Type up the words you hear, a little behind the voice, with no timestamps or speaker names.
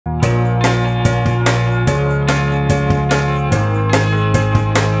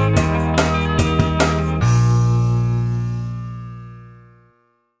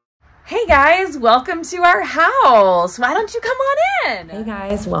guys, welcome to our house. Why don't you come on in? Hey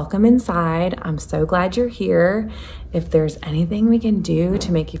guys, welcome inside. I'm so glad you're here. If there's anything we can do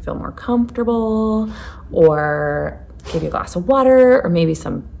to make you feel more comfortable or give you a glass of water or maybe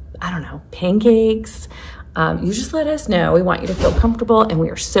some, I don't know, pancakes, you just let us know. We want you to feel comfortable and we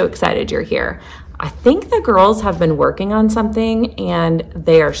are so excited you're here. I think the girls have been working on something and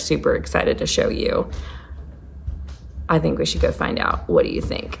they are super excited to show you. I think we should go find out. What do you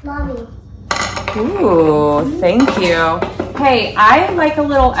think? Mommy. Ooh, thank you. Hey, I like a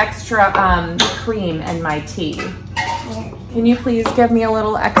little extra cream in my tea. Can you please give me a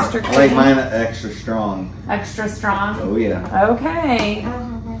little extra cream? I like mine extra strong. Extra strong? Oh yeah. Okay. I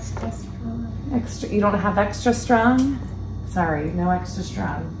don't have extra strong. Extra, you don't have extra strong? Sorry, no extra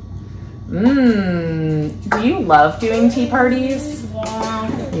strong. Do you love doing tea parties?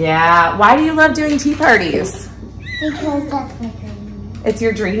 Yeah. Yeah. Why do you love doing tea parties? Because that's my dream. It's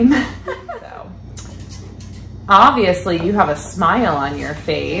your dream? So, obviously you have a smile on your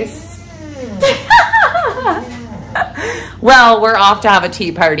face. Well, we're off to have a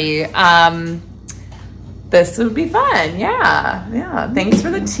tea party. This would be fun. Yeah. Thanks for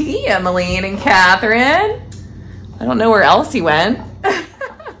the tea, Emmeline and Catherine. I don't know where Elsie went.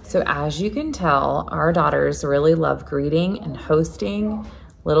 So as you can tell, our daughters really love greeting and hosting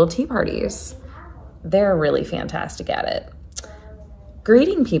little tea parties. They're really fantastic at it.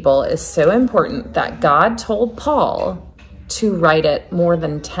 Greeting people is so important that God told Paul to write it more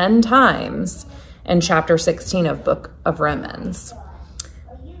than 10 times in chapter 16 of book of Romans.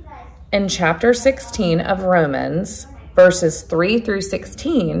 In chapter 16 of Romans, verses 3 through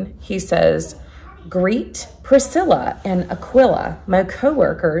 16, he says, "Greet Priscilla and Aquila, my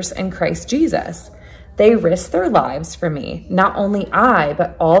co-workers in Christ Jesus. They risked their lives for me. Not only I,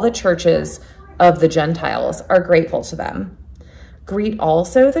 but all the churches of the Gentiles are grateful to them. Greet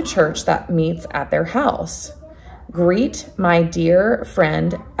also the church that meets at their house. Greet my dear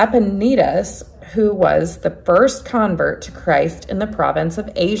friend Epaenetus, who was the first convert to Christ in the province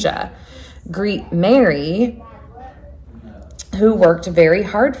of Asia. Greet Mary, who worked very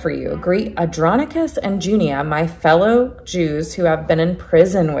hard for you. Greet Andronicus and Junia, my fellow Jews who have been in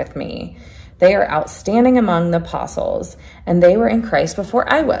prison with me. They are outstanding among the apostles, and they were in Christ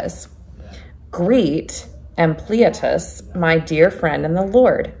before I was. Greet Ampliatus, my dear friend in the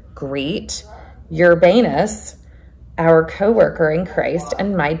Lord. Greet Urbanus, our co-worker in Christ,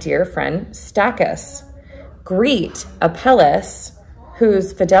 and my dear friend Stachys. Greet Apelles,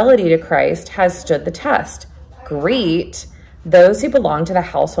 whose fidelity to Christ has stood the test. Greet those who belong to the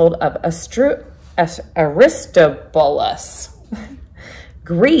household of Aristobulus.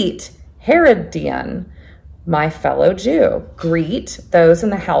 Greet Herodion, my fellow Jew. Greet those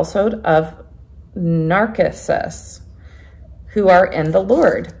in the household of Narcissus, who are in the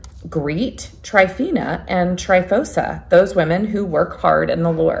Lord. Greet Tryphena and Tryphosa, those women who work hard in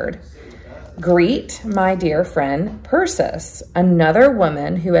the Lord. Greet my dear friend Persis, another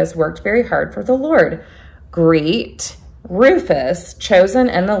woman who has worked very hard for the Lord. Greet Rufus, chosen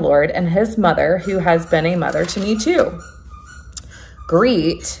in the Lord, and his mother, who has been a mother to me too.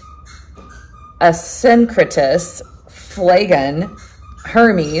 Greet Asyncritus, Phlegon,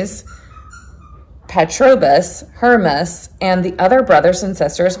 Hermes, Patrobus, Hermas, and the other brothers and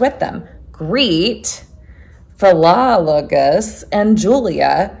sisters with them. Greet Philologus and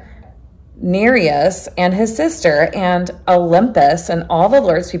Julia, Nereus and his sister, and Olympus, and all the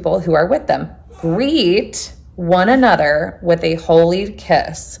Lord's people who are with them. Greet one another with a holy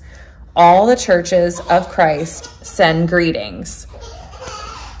kiss. All the churches of Christ send greetings."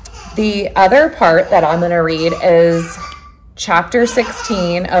 The other part that I'm going to read is chapter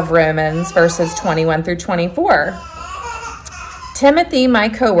 16 of Romans, verses 21 through 24. "Timothy, my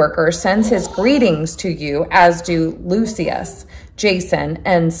co-worker, sends his greetings to you, as do Lucius, Jason,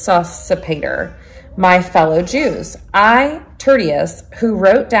 and Sosipater, my fellow Jews. I, Tertius, who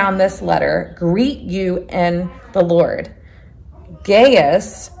wrote down this letter, greet you in the Lord.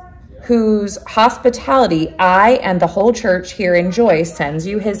 Gaius, whose hospitality I and the whole church here enjoy, sends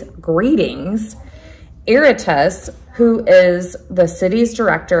you his greetings. Aretas, who is the city's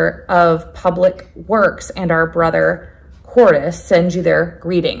director of public works, and our brother Quartus sends you their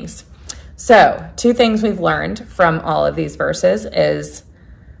greetings." So, two things we've learned from all of these verses is,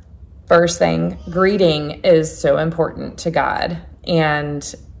 first thing, greeting is so important to God,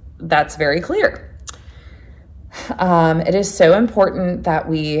 and that's very clear. It is so important that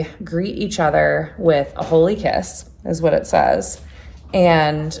we greet each other with a holy kiss, is what it says,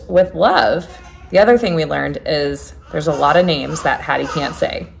 and with love. The other thing we learned is there's a lot of names that Hattie can't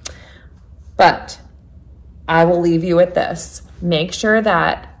say, but I will leave you with this. Make sure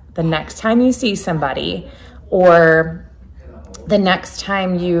that the next time you see somebody, or the next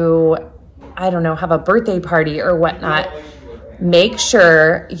time you, I don't know, have a birthday party or whatnot, make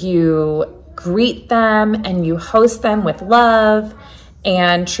sure you greet them and you host them with love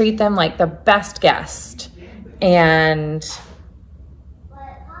and treat them like the best guest. And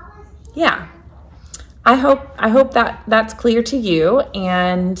yeah, I hope that that's clear to you,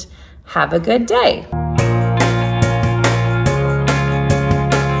 and have a good day.